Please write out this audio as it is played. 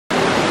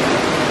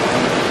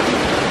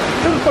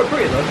It's quite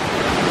pretty though.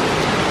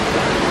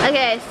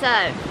 Okay, so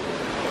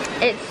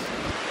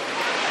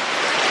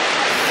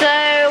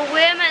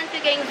we're meant to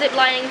be getting zip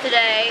lining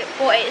today,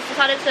 but it's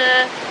decided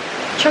to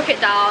chuck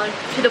it down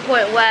to the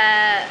point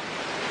where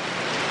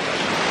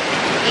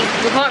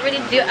we can't really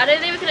do it. I don't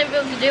think we're gonna be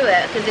able to do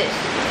it because it's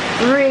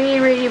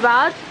really, really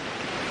bad.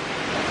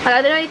 Like,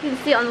 I don't know if you can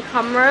see it on the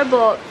camera,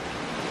 but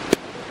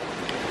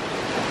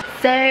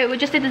so we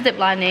just did the zip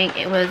lining.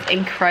 It was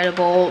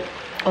incredible,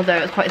 although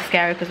it was quite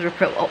scary because we were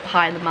put up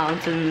high in the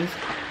mountains,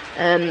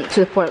 to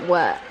the point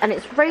where, and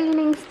it's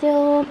raining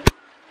still.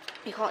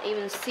 You can't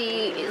even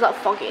see, it's that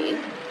foggy.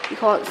 You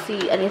can't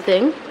see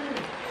anything.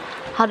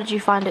 How did you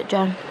find it,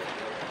 Jen?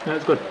 No,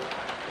 it's good.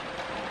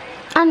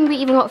 And we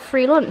even got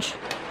free lunch.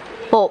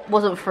 Well,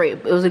 wasn't free,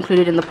 it was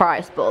included in the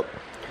price, but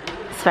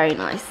it's very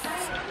nice.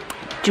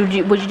 Would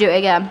you do it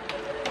again?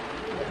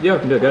 Yeah, I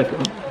can do it again if you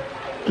want.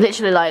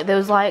 Literally, like, there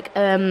was like,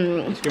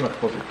 You scream like a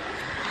pussy.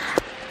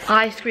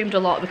 I screamed a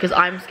lot because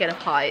I'm scared of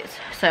heights.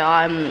 So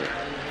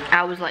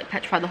I was like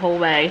petrified the whole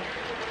way.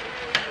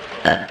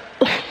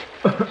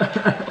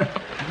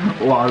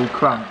 Wow,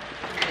 cramp.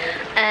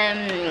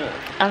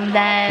 And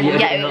then You're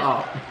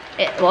yeah,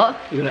 what?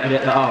 You're gonna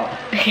edit that out.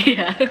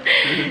 Yeah.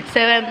 So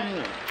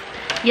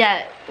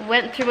yeah,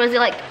 went through, was it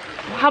like,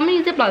 how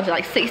many zip lines?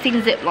 Like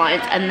 16 zip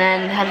lines, and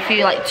then had a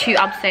few, like 2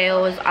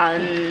 abseils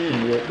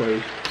and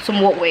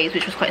some walkways,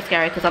 which was quite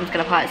scary because I'm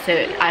scared of heights, so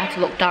I had to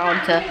look down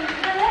to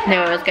know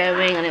where I was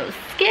going, and it was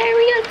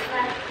scary as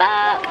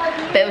fuck,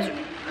 but it was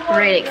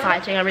really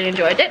exciting. I really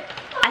enjoyed it.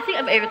 I think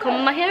I've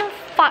overcome my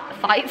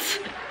fights.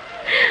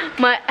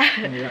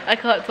 I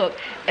can't talk.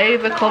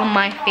 Overcome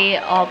my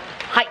fear of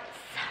heights.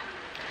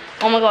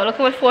 Oh my god, look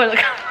at my forehead.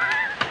 Look.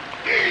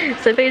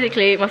 So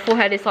basically, my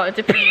forehead is starting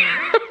to peel.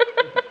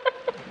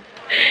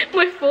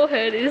 My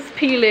forehead is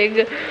peeling,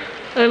 and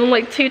I'm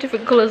like 2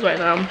 different colours right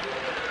now.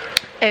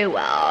 Oh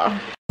well.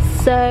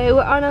 So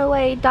we're on our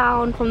way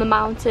down from the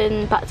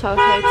mountain back to our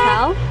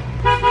hotel,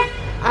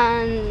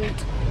 and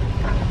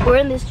we're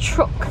in this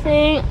truck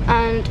thing,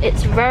 and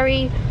it's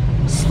very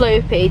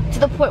slopey to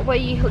the point where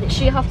you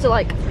literally have to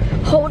like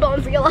hold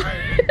on for your life.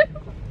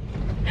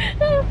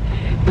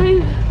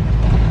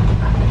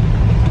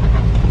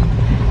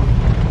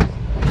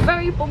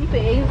 Very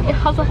bumpy, you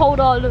have to hold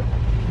on.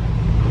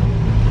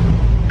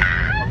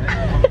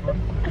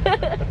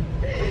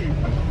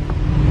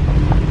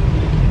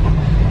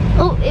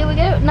 Oh, here we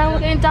go, now we're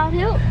going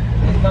downhill.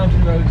 These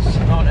mountain roads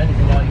aren't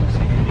anything like you'll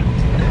see.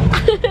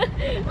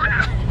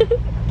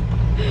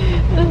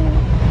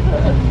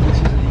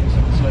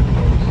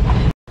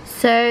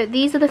 So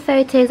these are the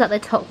photos that they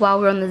took while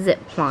we were on the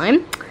zip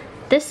line.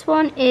 This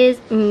one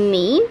is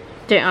me,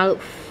 don't I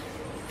look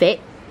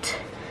fit?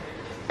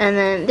 And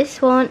then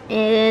this one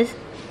is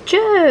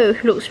Joe,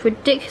 who looks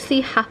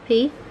ridiculously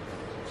happy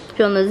to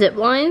be on the zip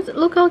lines.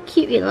 Look how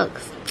cute he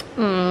looks.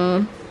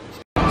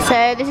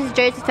 So this is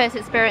Joe's first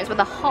experience with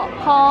a hot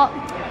pot.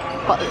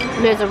 Got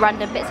loads of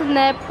random bits in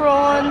there,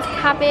 prawns,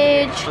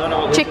 cabbage,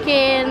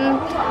 chicken.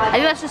 I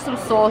think that's just some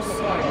sauce.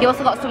 You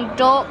also got some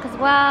duck as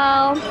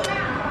well.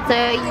 So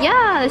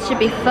yeah, this should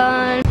be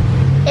fun.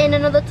 In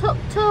another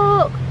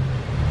tuk-tuk.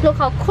 Look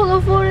how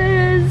colourful it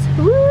is.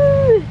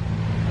 Woo!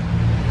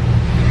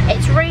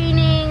 It's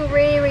raining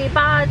really, really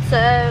bad,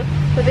 so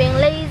we're being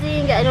lazy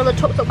and getting another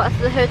tuk-tuk back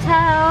to the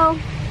hotel.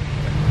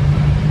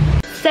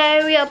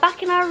 So we are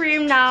back in our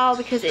room now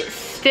because it's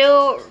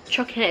still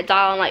chucking it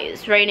down, like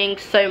it's raining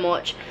so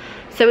much.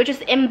 So we're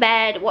just in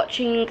bed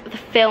watching the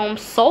film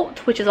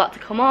Salt, which is about to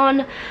come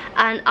on,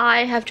 and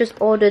I have just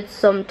ordered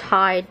some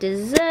Thai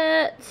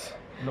dessert.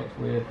 Looks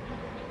weird.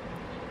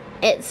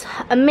 It's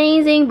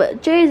amazing,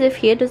 but Joseph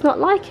here does not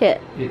like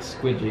it. It's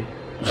squidgy.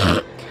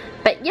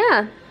 But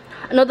yeah,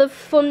 another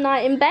fun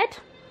night in bed.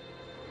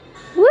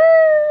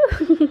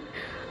 Woo!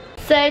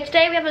 So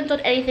today we haven't done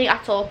anything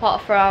at all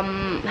apart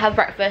from have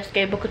breakfast,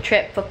 go book a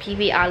trip for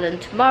PV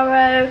Island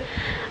tomorrow,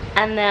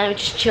 and then we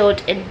just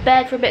chilled in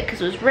bed for a bit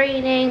because it was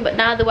raining, but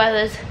now the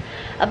weather's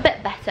a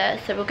bit better,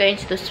 so we're going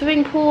to the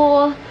swimming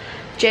pool.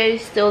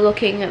 Joe's still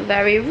looking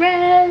very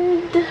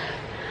red,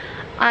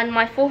 and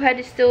my forehead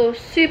is still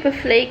super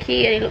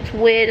flaky and it looks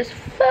weird as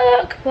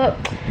fuck, but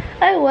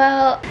oh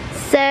well.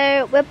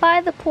 So we're by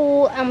the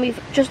pool and we've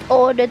just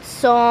ordered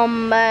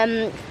some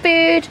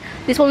food.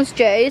 This one's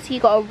Joe's, he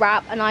got a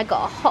wrap and I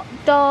got a hot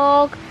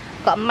dog,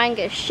 got a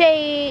mango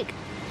shake.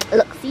 It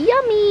looks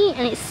yummy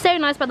and it's so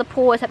nice by the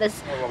pool, except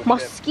there's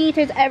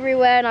mosquitoes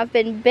everywhere and I've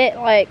been bit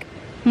like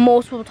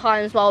multiple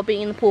times while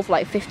being in the pool for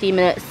like 15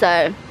 minutes,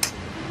 so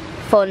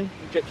fun.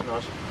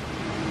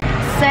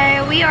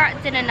 So we are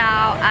at dinner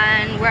now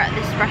and we're at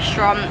this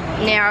restaurant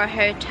near our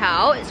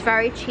hotel. It's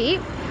very cheap.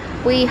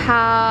 We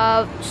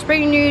have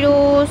spring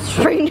noodles,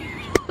 spring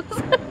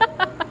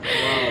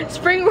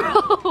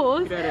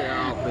rolls,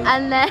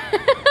 and then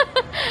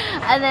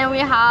and then we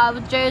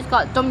have Joe's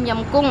got Tom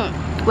Yum Goong,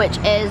 which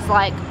is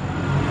like,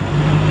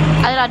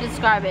 I don't know how to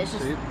describe it. It's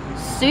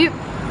just soup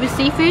with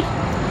seafood,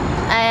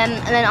 and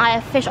then I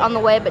have fish on the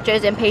way, but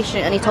Joe's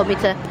impatient and he told me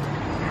to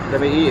let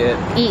me eat it.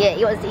 Eat it.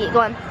 He wants to eat. Go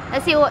on.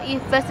 Let's see what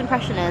your first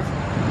impression is.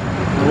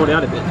 I've already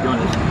had a bit, to be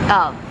honest.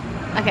 Oh,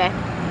 okay.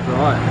 It's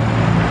alright.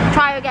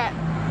 Try again.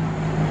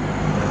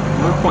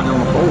 No point in on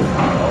the bowl.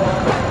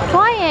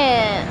 Try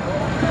it.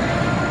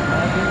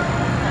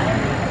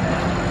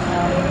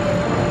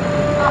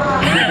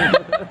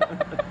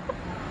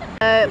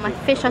 My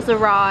fish has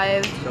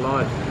arrived. It's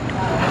alive.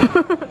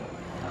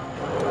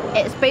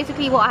 It's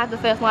basically what I had the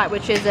first night,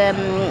 which is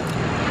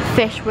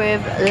fish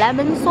with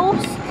lemon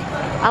sauce.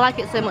 I like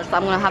it so much that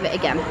I'm gonna have it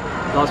again.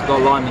 That's got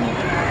lime in it.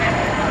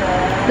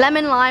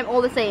 Lemon, lime,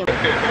 all the same. So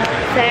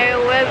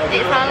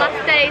it's our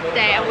last day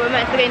today and we're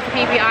meant to be going to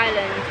PB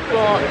Island,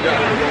 but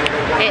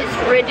it's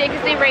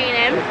ridiculously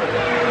raining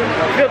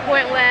to the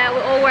point where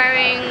we're all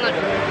wearing,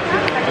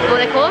 what are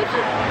they called?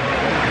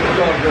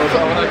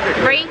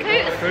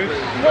 Raincoats?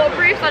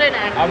 Waterproofs? I don't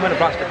know. I'm in a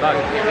plastic bag.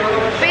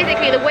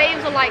 Basically the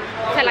waves are like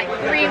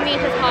 3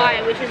 meters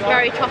high, which is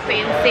very choppy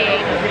in the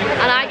sea,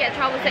 and I get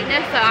travel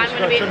sickness, so I'm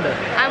gonna be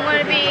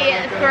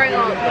throwing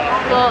up.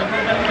 But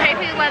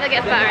hopefully the weather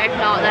gets better. If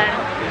not, then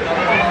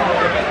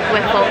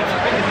we're fucked.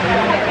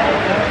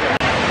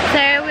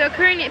 So we are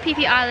currently at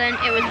PP Island.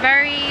 It was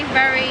very,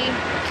 very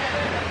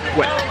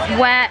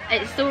wet.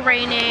 It's still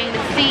raining.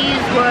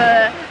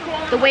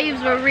 The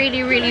waves were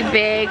really, really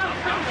big.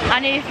 I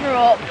nearly threw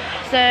up.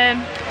 So,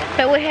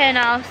 but we're here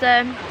now.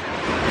 So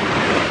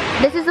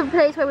this is the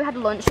place where we had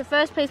lunch. The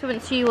first place we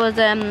went to was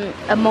a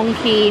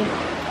monkey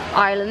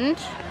island,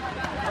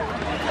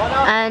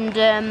 and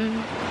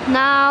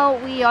now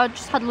we are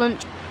just had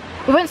lunch.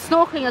 We went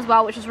snorkeling as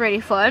well, which was really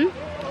fun.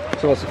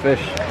 So lots of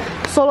fish.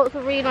 Saw lots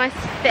of really nice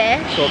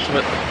fish.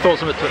 Thought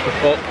something took the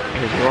foot.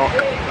 His rock.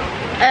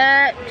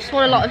 Just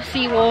want a lot of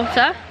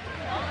seawater.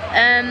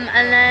 And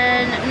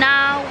then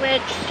now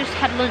we're just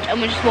had lunch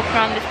and we're just walking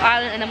around this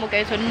island, and then we'll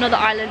go to another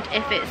island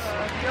if it's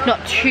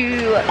not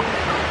too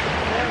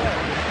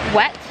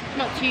wet,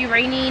 not too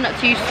rainy, not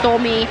too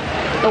stormy,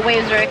 the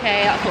waves are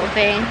okay, that sort of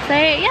thing. So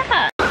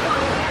yeah.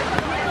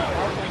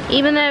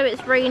 Even though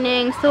it's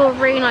raining, still a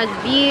really nice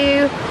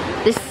view.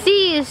 The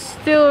sea is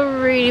still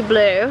really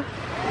blue.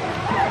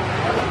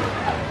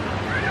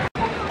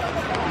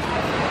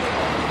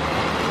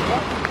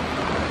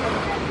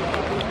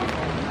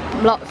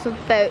 Lots of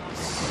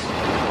boats.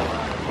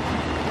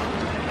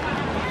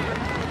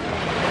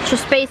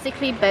 Just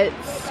basically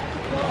boats.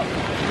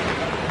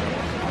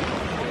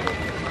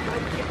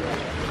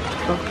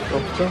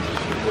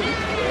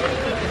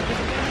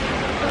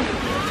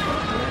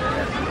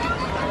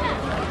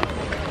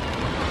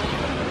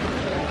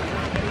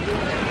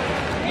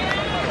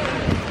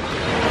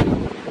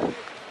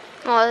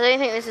 Oh, I don't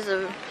think this is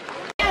a...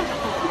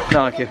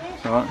 No, thank you.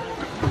 It's alright.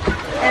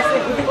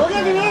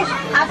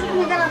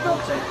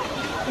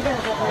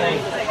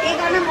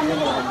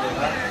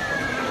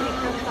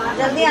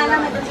 जल्दी आना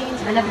मैं तो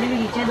change मतलब अपने भी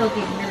नीचे 2-3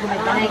 मेरे को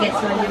बताना है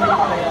कैसे वाली मेरे को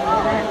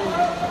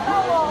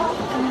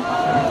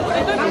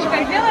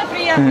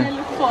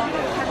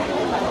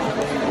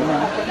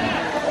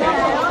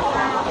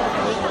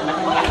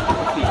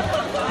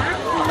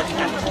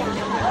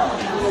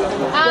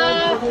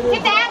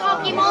พี่แป๊กออก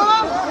กี่โม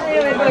ง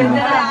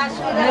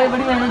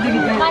बड़ी मेहनत की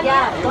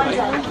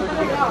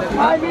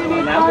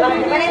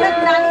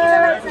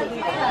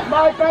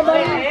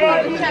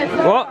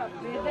What?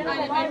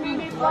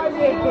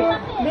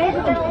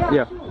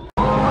 Yeah.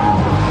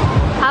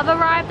 Have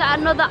arrived at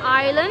another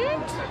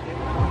island.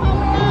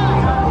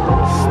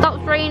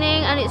 Stopped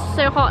raining and it's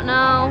so hot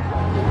now.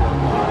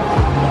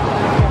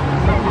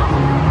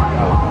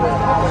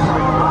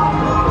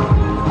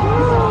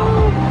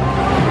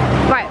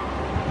 Right.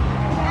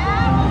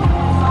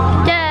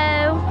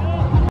 Go.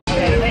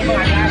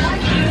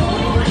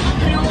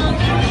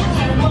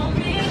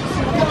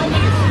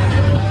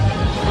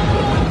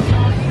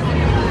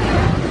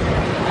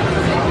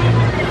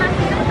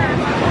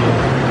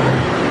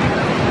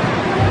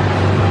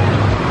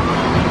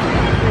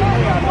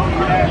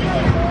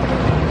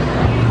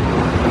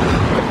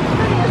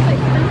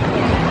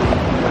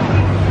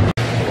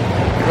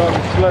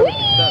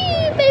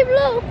 Whee! Babe,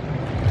 look!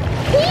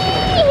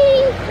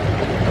 Whee!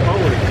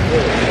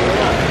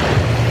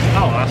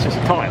 Oh, that's just a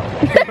tile.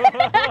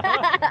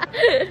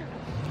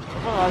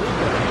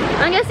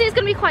 I'm guessing it's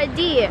gonna be quite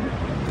deep.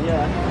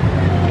 Yeah.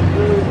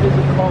 There's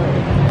a coral.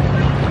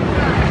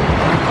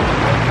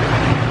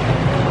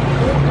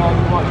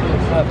 Might be a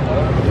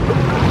surfer.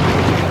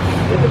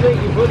 It's a big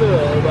brother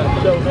that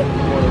shows up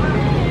for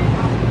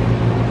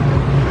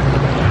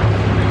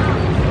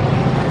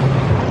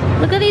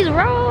Look at these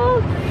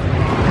rocks.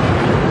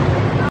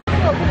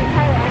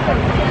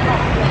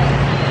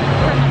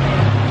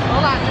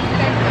 Hold on, let's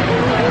go.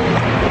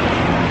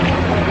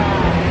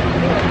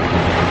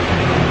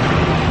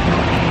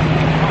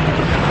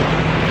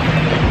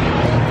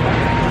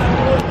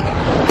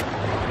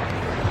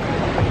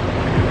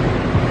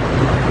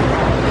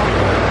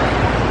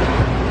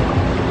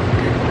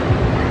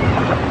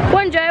 Go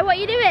on, Joe, what are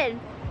you doing?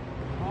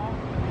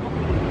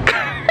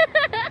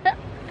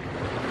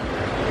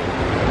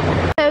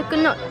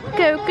 Coconut,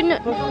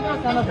 coconut.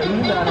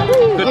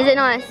 Is it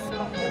nice?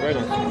 Very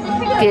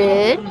nice.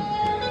 Good.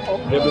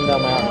 Dribbling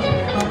down my arm.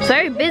 It's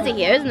very busy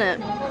here, isn't it?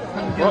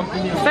 What?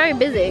 It's very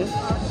busy.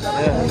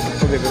 Yeah, it's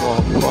probably a bit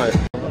more quiet.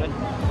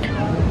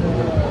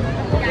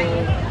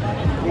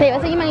 Hey, I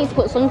think you might need to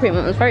put sun cream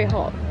on. It's very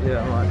hot.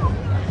 Yeah, right.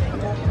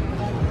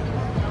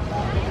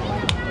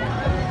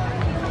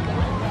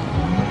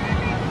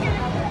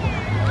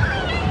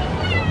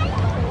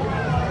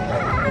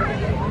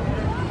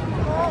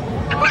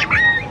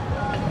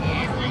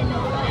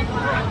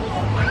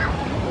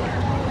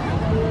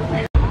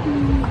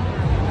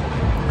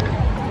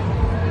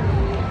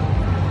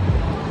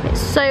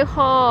 So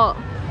hot.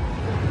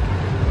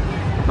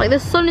 Like the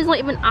sun is not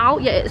even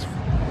out yet, it's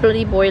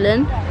bloody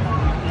boiling.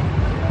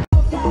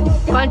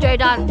 Come on, Joe,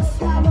 dance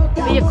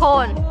with your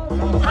corn.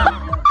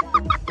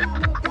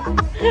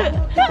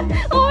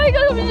 Oh my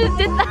god, we just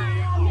did that.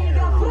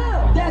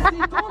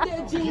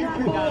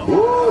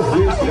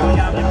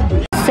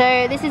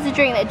 So this is the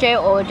drink that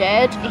Joe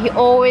ordered. He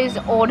always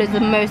orders the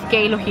most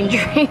gay looking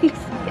drinks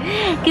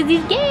because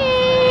he's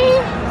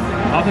gay.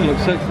 I think it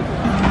looks sexy.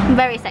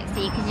 Very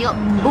sexy because you got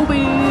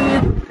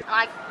boobies.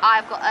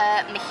 I've got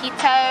a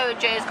mojito.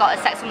 Joe's got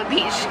a sex on the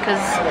beach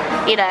because,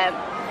 you know,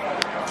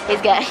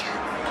 he's gay.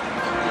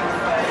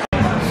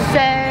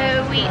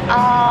 So we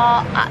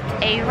are at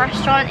a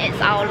restaurant.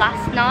 It's our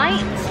last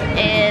night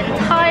in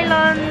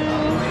Thailand.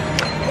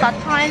 Sad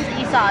times, are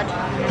you sad?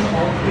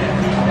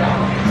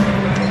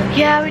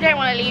 Yeah, we don't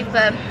want to leave,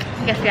 but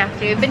I guess we have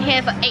to. We've been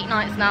here for 8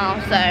 nights now,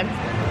 so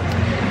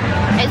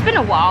it's been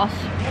a while.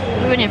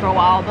 We've been here for a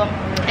while, but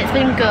it's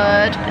been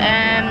good.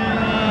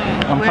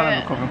 I'm kind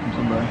of recovering from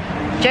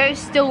sunburn. Joe's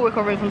still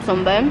recovering from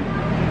sunburn.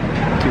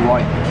 Too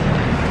white.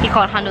 He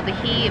can't handle the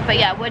heat, but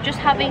yeah, we're just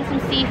having some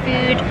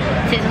seafood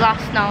since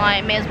last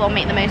night. May as well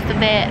make the most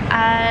of it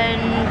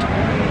and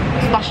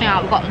splashing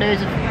out. We've got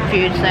loads of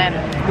food, so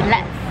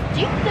let's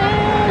do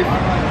this.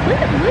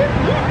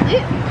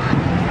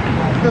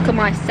 Look at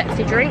my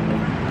sexy drink.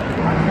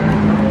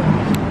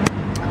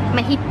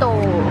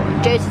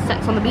 Mojito. Joe's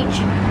sex on the beach.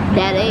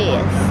 There it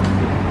is.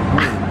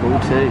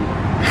 Booty.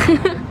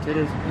 It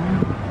is.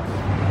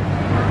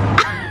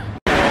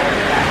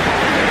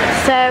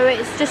 So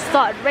it's just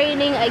started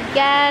raining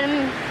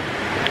again.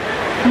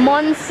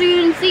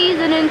 Monsoon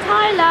season in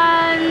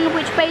Thailand,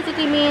 which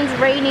basically means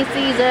rainy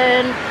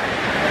season.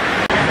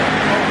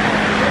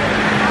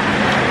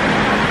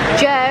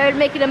 Joe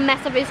making a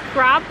mess of his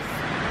crabs.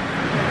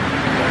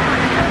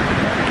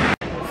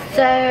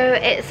 So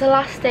it's the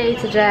last day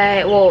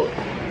today. Well,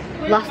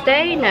 last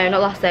day? No,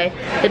 not last day.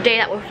 The day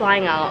that we're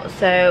flying out.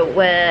 So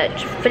we're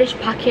finished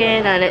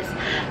packing and it's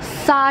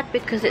sad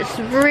because it's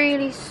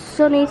really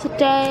sunny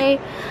today.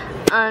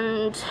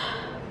 And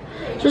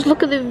just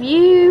look at the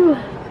view.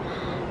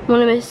 I'm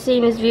gonna miss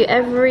seeing this view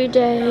every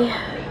day.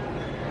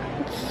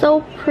 It's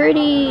so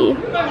pretty.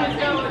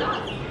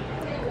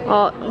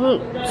 Oh,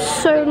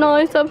 so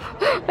nice.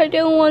 I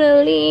don't want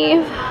to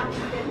leave.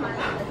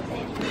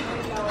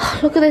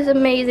 Look at this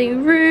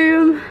amazing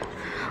room.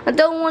 I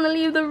don't want to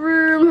leave the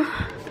room.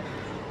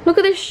 Look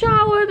at this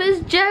shower. There's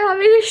Joe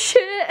having a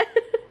shit.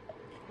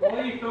 Why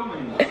are you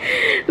filming this?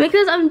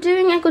 Because I'm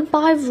doing a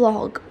goodbye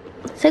vlog.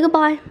 Say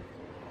goodbye.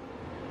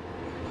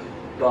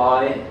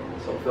 Bye.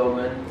 Stop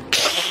filming.